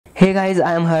Hey guys,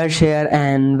 I am Harsh here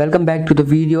and welcome back to the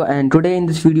video. And today in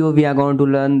this video we are going to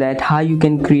learn that how you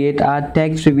can create a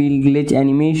text reveal glitch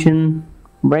animation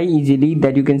very easily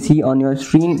that you can see on your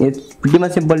screen. It's pretty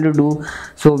much simple to do.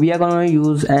 So we are going to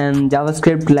use an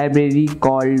JavaScript library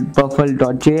called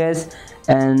Baffle.js,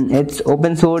 and it's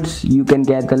open source. You can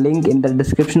get the link in the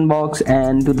description box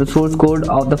and to the source code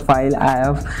of the file I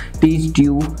have teached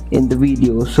you in the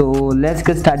video. So let's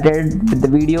get started with the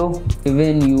video.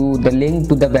 Given you the link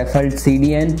to the Baffle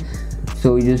CDN,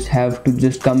 so you just have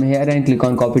to come here and click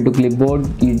on copy to clipboard.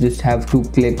 You just have to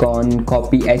click on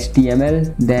copy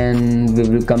HTML, then we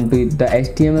will come to the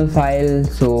HTML file.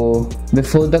 So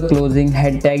before the closing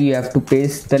head tag you have to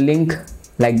paste the link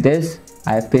like this.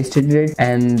 I have pasted it,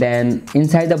 and then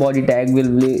inside the body tag we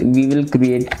will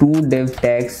create two div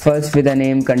tags, first with the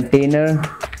name container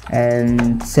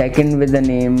and second with the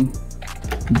name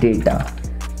data.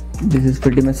 This is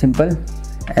pretty much simple,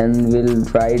 and we'll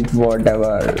write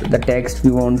whatever the text we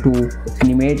want to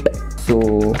animate.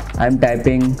 So I'm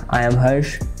typing I am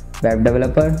Harsh, web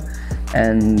developer,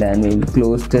 and then we'll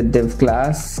close the div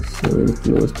class. So we'll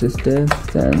close this div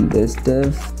and this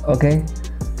div. Okay,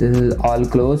 this is all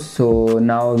closed. So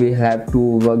now we have to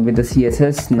work with the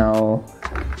CSS. Now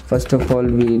first of all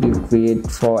we'll create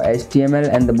for HTML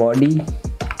and the body.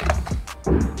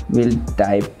 We'll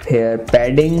type here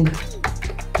padding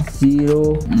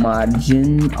 0,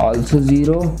 margin also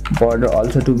 0, border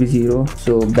also to be 0,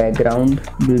 so background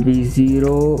will be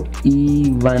 0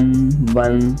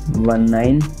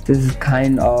 E1119. This is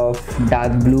kind of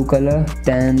dark blue color.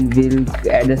 Then we'll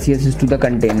add the CSS to the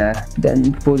container,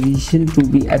 then position to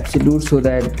be absolute so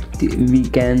that we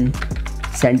can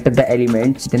center the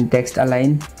elements. Then text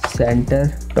align,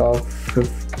 center, top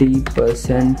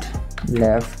 50%,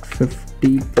 left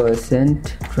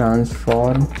 50%,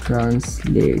 transform,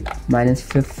 translate, minus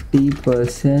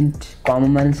 50%, comma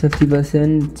minus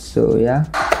 50%. So yeah,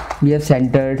 we have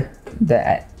centered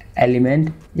the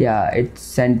element. Yeah, it's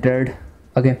centered.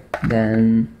 Okay,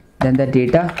 then the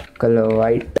data, color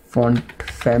white, font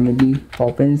family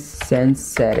Poppins, sans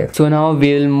serif. So now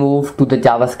we'll move to the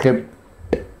JavaScript.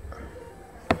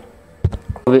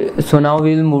 So now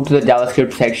we'll move to the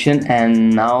JavaScript section,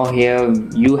 and now here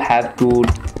you have to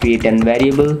create a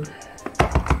variable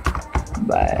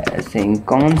by saying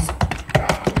const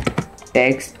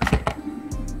text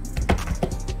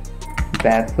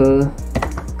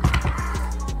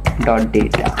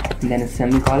baffle.data, then a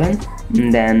semicolon,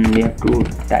 and then we have to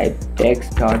type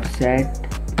text.set.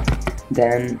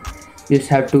 then you just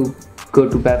have to go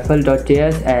to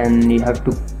baffle.js and you have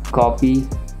to copy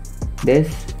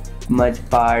this merge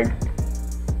part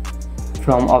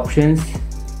from options,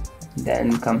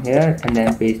 then come here and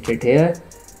then paste it here,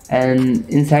 and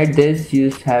inside this you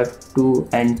just have to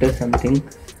enter something.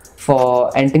 For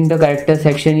entering the character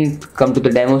section, you come to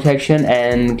the demo section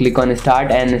and click on start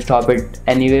and stop it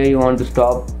anywhere you want to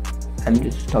stop. I'm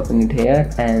just stopping it here,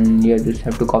 and you just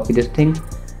have to copy this thing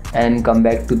and come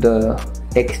back to the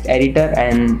text editor,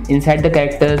 and inside the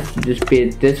characters just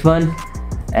paste this one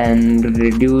and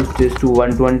reduce this to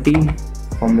 120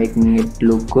 for making it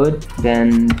look good.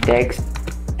 Then text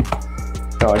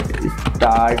dot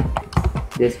start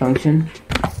this function,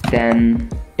 then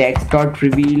text dot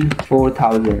reveal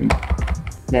 4000,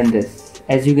 then this.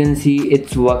 As you can see,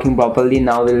 it's working properly.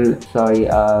 Now we'll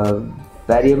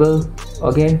variable,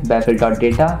 okay,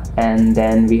 baffle.data, and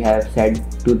then we have set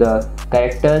to the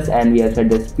characters and we have set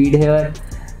the speed here,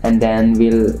 and then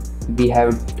we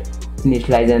have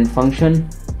initialize a function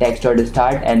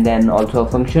text.start, and then also a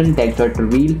function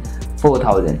text.reveal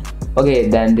 4000. Okay,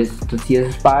 then this is the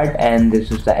CSS part and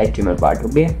this is the HTML part.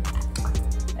 Okay,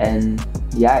 and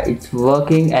yeah, it's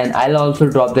working, and I'll also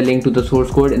drop the link to the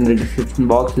source code in the description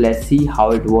box. Let's see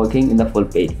how it's working in the full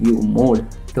page view mode.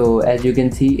 So as you can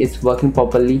see, it's working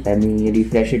properly. Let me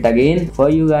refresh it again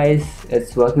for you guys.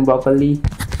 It's working properly.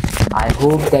 I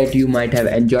hope that you might have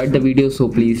enjoyed the video, so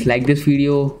please like this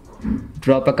video,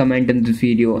 drop a comment in this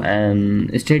video,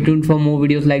 and stay tuned for more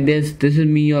videos like this. This is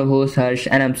me, your host Harsh,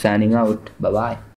 and I'm signing out. Bye bye.